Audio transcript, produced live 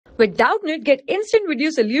With Doubtnut, get instant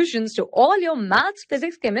video solutions to all your maths,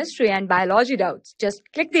 physics, chemistry, and biology doubts. Just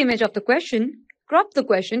click the image of the question, crop the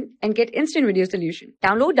question, and get instant video solution.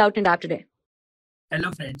 Download Doubtnut app today.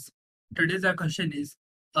 Hello friends, today's our question is,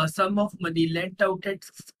 a sum of money lent out at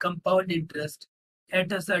compound interest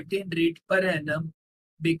at a certain rate per annum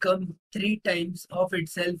become 3 times of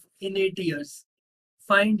itself in 8 years.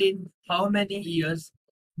 Find in how many years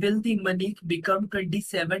will the money become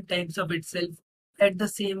 27 times of itself at the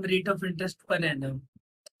same rate of interest per annum.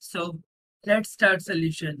 So let's start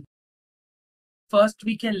solution. First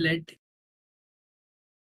we can let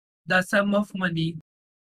the sum of money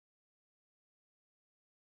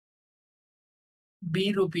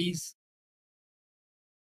be rupees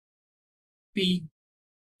P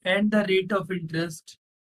and the rate of interest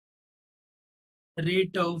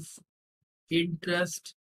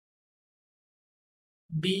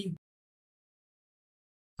be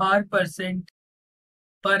R%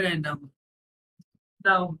 per annum.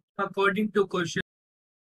 Now, according to question,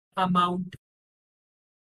 amount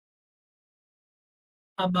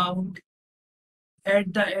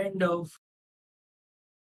at the end of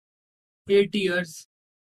 8 years.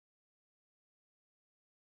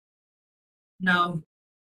 Now,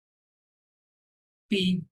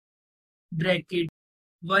 P bracket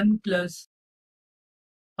 1 plus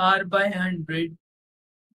R by 100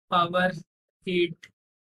 power 8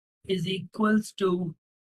 is equals to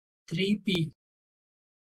 3P.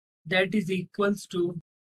 That is equals to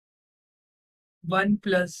 1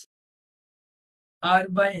 plus R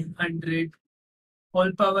by 100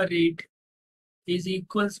 whole power 8 is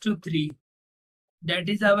equals to 3. That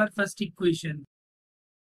is our first equation.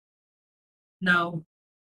 Now,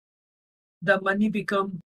 the money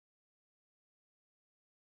become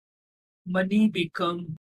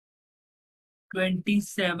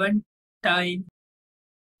 27 times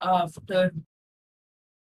after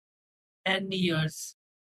n years.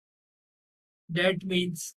 That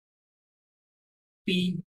means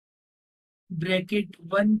P bracket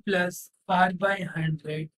 1 plus R by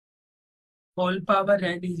 100 whole power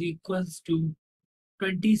n is equals to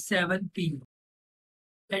 27P,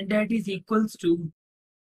 and that is equals to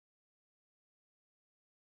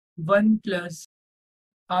 1 plus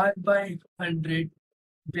R by 100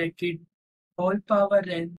 bracket whole power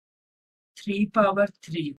n 3 power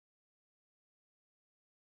 3,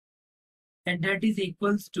 and that is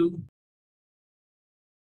equals to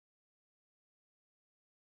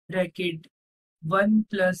bracket 1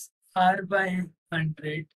 plus R by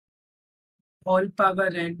 100 whole power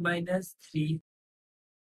n minus 3.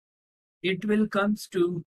 It will comes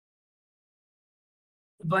to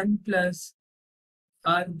 1 plus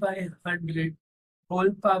R by 100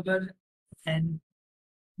 whole power n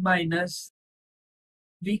minus,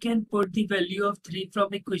 we can put the value of 3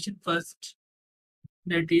 from equation first,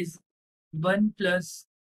 that is 1 plus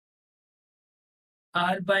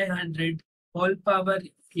R by 100 whole power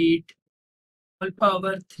 8 whole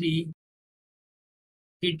power 3.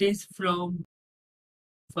 It is from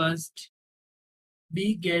first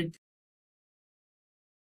we get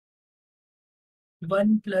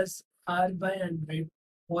 1 plus R by 100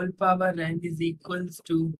 whole power n is equals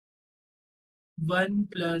to 1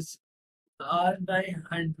 plus R by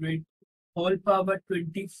 100 whole power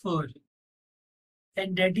 24,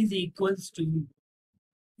 and that is equals to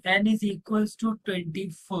n is equals to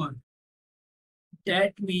 24.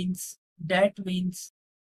 That means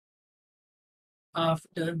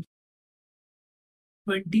after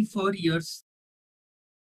 24 years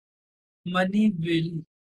money will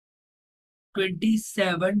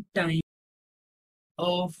 27 times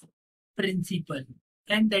of principal,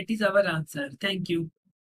 and that is our answer. Thank you.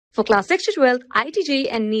 For class 6 to 12, IIT JEE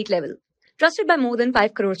and NEET level. Trusted by more than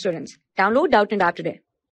 5 crore students. Download Doubtnut app today.